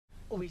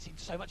Oh, he's in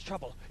so much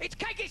trouble. It's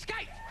Cakey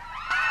Escape!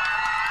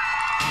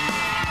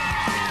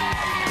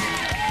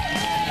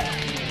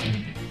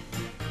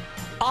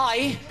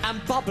 I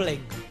am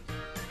bubbling,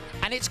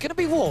 and it's going to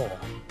be war.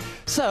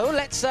 So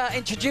let's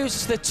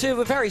introduce the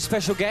two very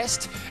special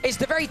guests. It's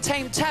the very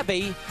tame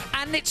Tabby,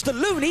 and it's the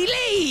loony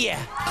Lee!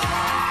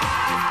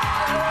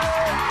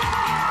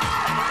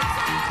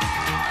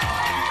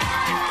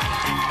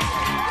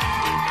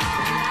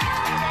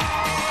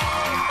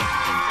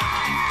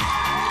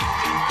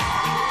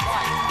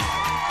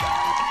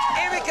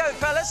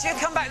 You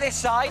come back this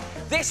side.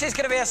 This is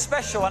going to be a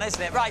special one,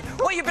 isn't it? Right.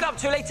 What have you been up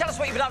to, Lee? Tell us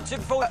what you've been up to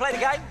before we play the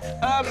game. Been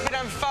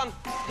having fun.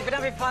 You've been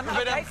having fun?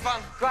 Been having fun.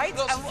 Great.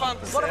 Lots of fun.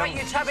 What about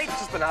you, Tabby?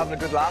 Just been having a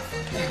good laugh.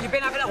 You've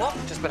been having a what?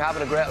 Just been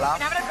having a great laugh.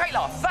 Been having a great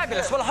laugh.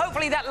 Fabulous. Well,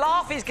 hopefully that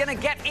laugh is going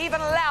to get even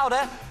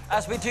louder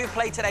as we do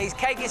play today's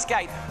Cakey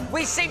Escape.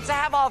 We seem to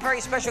have our very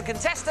special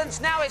contestants.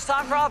 Now it's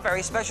time for our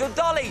very special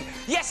dolly.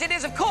 Yes, it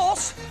is, of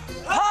course,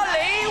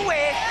 Holly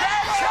with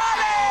the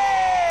trolley!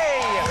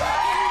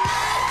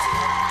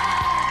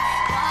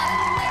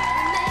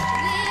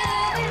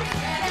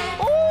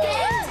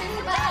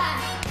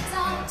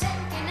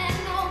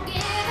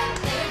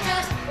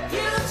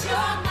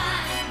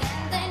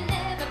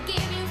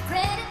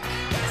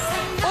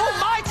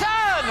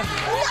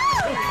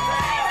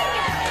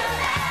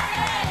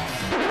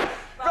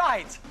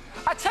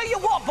 I tell you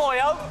what,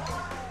 boyo.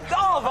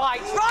 All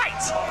right,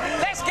 right.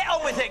 Let's get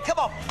on with it. Come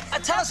on.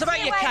 Tell us about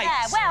your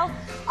cakes. Well,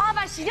 I've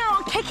actually,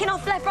 I'm kicking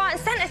off left, right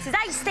and centre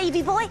today,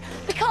 Stevie boy,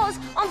 because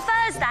on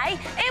Thursday,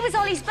 it was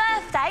Ollie's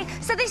birthday,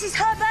 so this is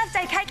her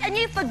birthday cake, and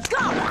you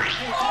forgot.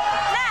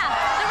 Now,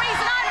 the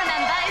reason I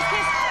remember is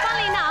because,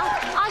 funnily enough,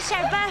 I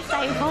share a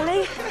birthday with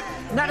Ollie.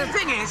 Now, the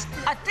thing is,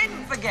 I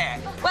didn't forget.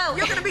 Well...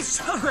 You're going to be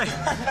sorry.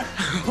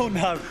 Oh,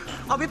 no.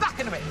 I'll be back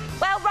in a minute.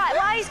 Well, right,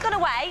 while he's gone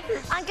away,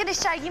 I'm going to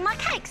show you my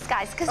cakes,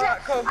 guys, because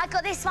look, cool. I've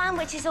got this one,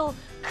 which is all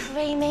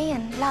creamy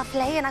and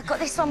lovely, and I've got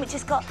this one, which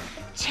has got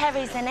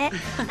cherries in it,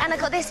 and I've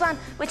got this one,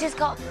 which has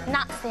got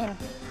nuts in.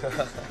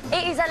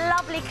 It is a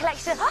lovely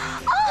collection.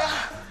 Oh!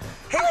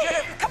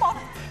 Come on.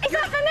 Is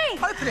that for me?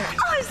 Open it.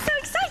 Oh, I'm so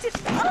excited.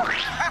 Oh.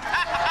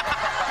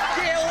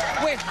 Deal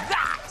with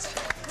that.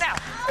 Now,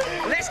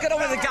 let's get on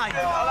with the game.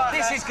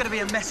 This is going to be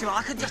a messy one.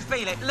 I can just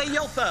feel it. Lee,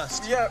 you're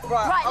first. Yeah,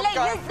 right. Right, Lee,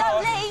 okay.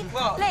 Lee.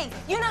 What? Lee,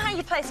 you know how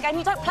you play this game.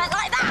 You don't play it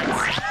like that. You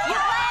play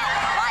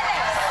it like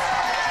this.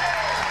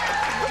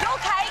 Your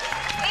cake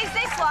is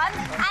this one,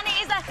 and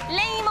it is a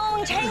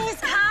lemon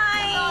cheesecake.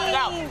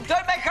 Now,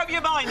 don't make up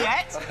your mind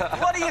yet.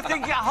 What do you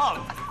think at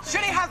home?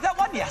 Should he have that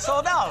one, yes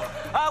or no?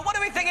 What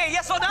do we think here,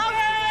 yes or no?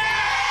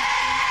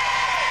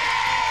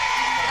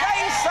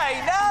 They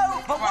say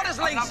no, but what does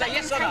Lee say,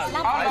 yes or no?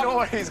 I know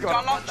what he's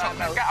got. I love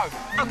chocolate ghetto.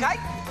 OK,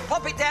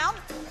 pop it down.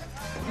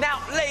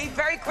 Now, Lee,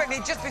 very quickly,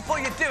 just before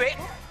you do it,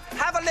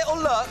 have a little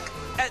look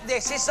at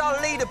this. It's our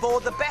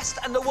leaderboard, the best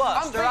and the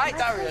worst, all right?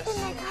 Darius.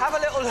 Have a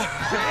little look.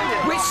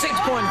 With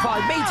 6.5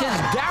 metres,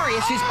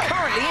 Darius is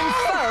currently in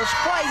first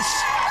place.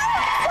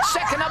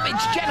 Second up,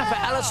 it's Jennifer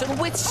Ellison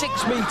with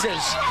 6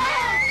 metres.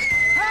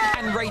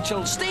 And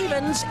Rachel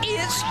Stevens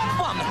is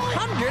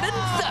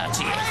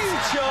 130.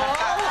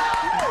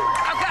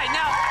 OK,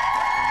 now,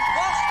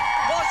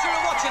 whilst you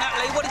were watching that,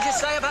 Lee, what did you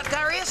say about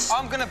Darius?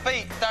 I'm going to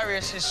beat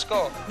Darius's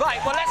score.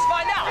 Right, well, let's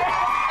find out.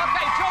 OK,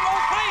 drum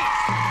roll, please.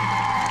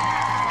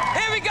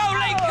 Here we go,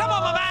 Lee. Come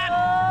on, my man.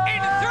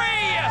 In 3,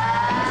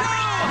 2,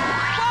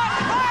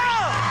 1,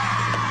 fire!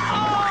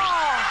 Oh!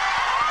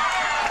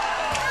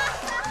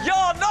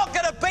 You're not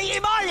going to beat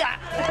him, are you?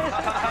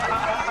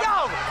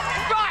 No.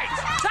 Right,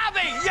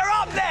 Tabby, you're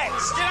up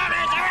next. You know what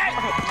I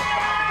mean?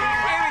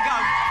 Here we go.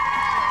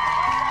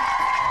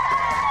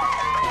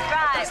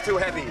 Right. That's too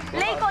heavy.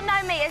 Lee got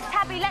no meters.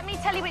 Tabby, let me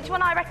tell you which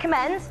one I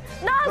recommend.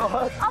 No!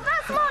 Oh,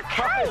 that's my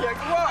cake!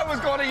 I was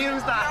going to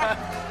use that.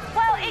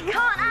 Well, it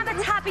can't have a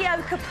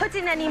tapioca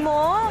pudding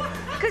anymore,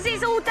 because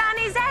it's all down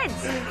his head.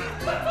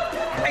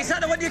 Is that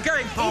the one you're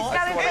going for? He's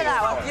going for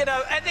that one. You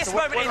know, at this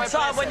moment in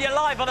time, when you're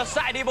live on a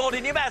Saturday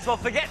morning, you may as well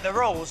forget the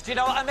rules. Do you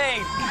know what I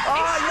mean?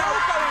 Oh, I know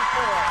going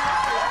for it.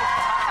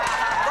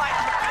 Right,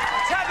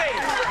 Tabby,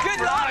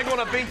 good luck. I'm going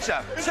to beat you.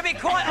 To be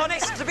quite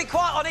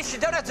honest, you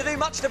don't have to do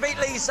much to beat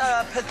Lee's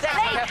pathetic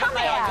Lee, come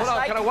here. Hold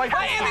on, can I wait?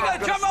 Right, here we go.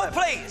 Drum roll,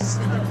 please.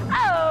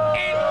 Oh.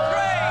 In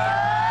 3.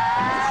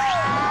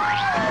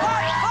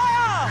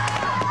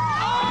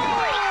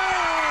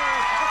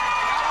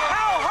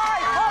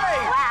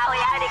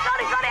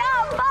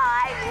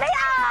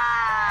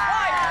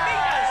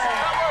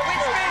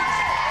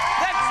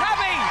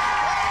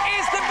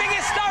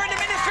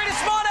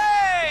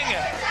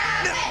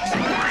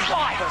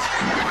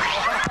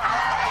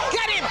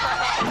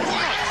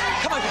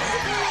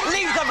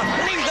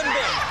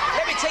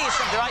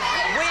 Right,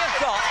 we have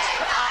got,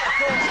 of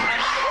course,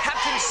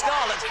 Captain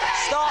Scarlet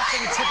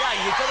starting today.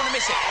 You don't want to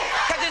miss it.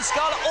 Captain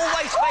Scarlet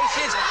always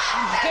faces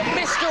the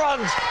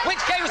Mysterons, which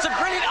gave us a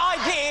brilliant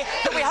idea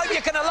that we hope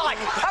you're going to like.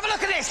 Have a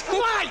look at this.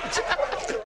 Right!